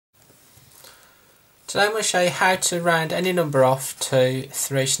Today I'm going to show you how to round any number off to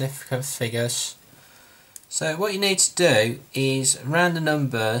 3 significant figures. So what you need to do is round the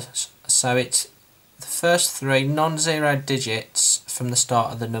numbers so it's the first 3 non-zero digits from the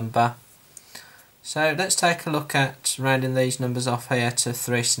start of the number. So let's take a look at rounding these numbers off here to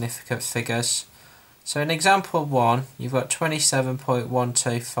 3 significant figures. So in example 1 you've got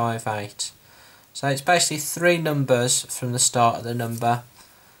 27.1258. So it's basically 3 numbers from the start of the number.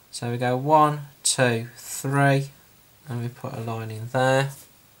 So we go 1, 2, 3, and we put a line in there.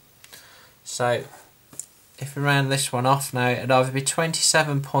 So if we round this one off now, it'd either be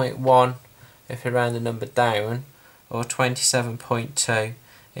 27.1 if we round the number down, or 27.2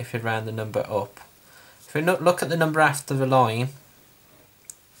 if we round the number up. If we look at the number after the line,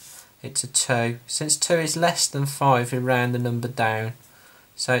 it's a 2. Since 2 is less than 5, we round the number down,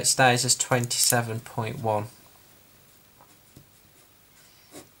 so it stays as 27.1.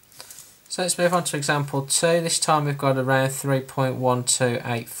 So let's move on to example 2. This time we've got around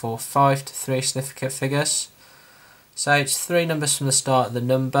 3.12845 to 3 significant figures. So it's 3 numbers from the start of the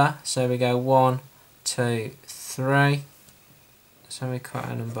number. So we go 1, 2, 3. So we cut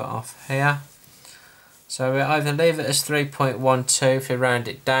our number off here. So we either leave it as 3.12 if we round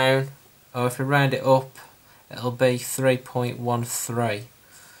it down, or if we round it up, it'll be 3.13.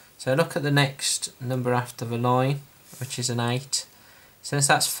 So look at the next number after the line, which is an 8. Since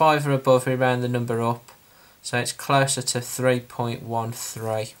that's 5 or above, we round the number up, so it's closer to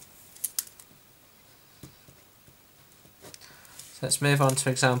 3.13. So let's move on to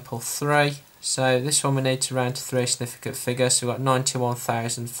example 3. So this one we need to round to 3 significant figures. So we've got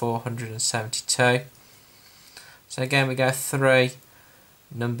 91,472. So again we go 3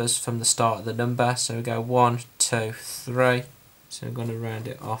 numbers from the start of the number. So we go 1, 2, 3. So we're going to round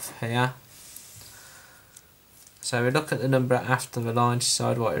it off here. So we look at the number after the line,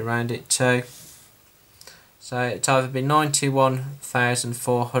 decide what we round it to. So it's either be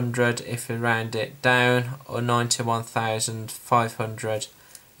 91,400 if we round it down, or 91,500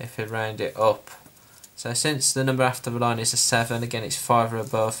 if we round it up. So since the number after the line is a 7, again it's 5 or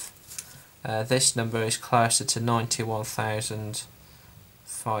above, this number is closer to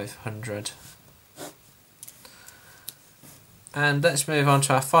 91,500. And let's move on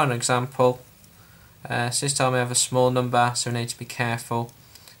to our final example. So this time we have a small number, so we need to be careful.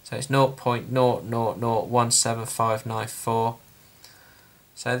 So it's 0.000017594.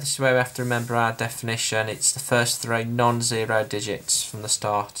 So this is where we have to remember our definition. It's the first 3 non-zero digits from the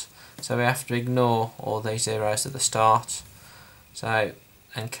start. So we have to ignore all these zeros at the start. So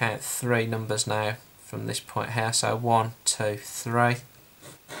and count 3 numbers now from this point here. So 1, 2, 3.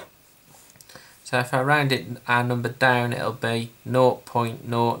 So if I round our number down, it'll be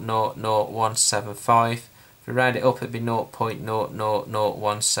 0.000175. If we round it up, it'll be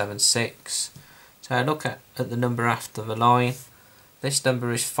 0.000176. So I look at the number after the line. This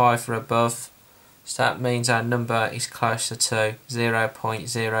number is 5 or above, so that means our number is closer to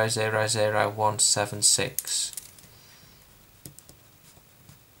 0.000176.